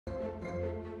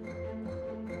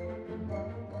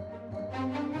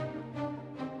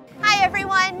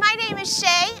everyone, my name is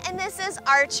Shea and this is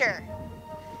Archer.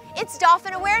 It's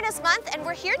Dolphin Awareness Month and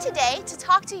we're here today to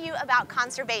talk to you about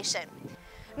conservation.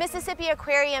 Mississippi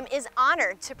Aquarium is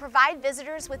honored to provide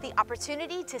visitors with the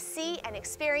opportunity to see and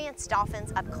experience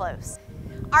dolphins up close.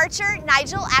 Archer,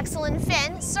 Nigel, Axel, and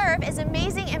Finn serve as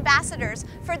amazing ambassadors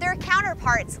for their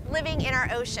counterparts living in our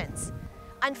oceans.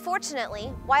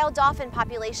 Unfortunately, wild dolphin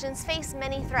populations face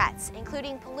many threats,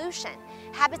 including pollution,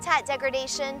 habitat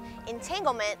degradation,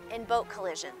 entanglement, and boat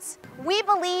collisions. We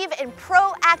believe in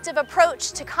proactive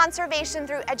approach to conservation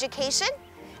through education,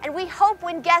 and we hope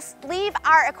when guests leave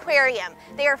our aquarium,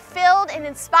 they are filled and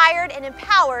inspired and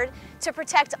empowered to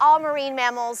protect all marine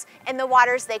mammals in the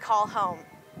waters they call home.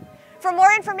 For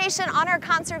more information on our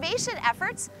conservation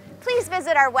efforts, please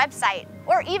visit our website,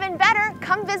 or even better,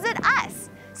 come visit us,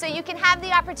 so you can have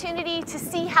the opportunity to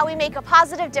see how we make a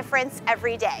positive difference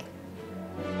every day.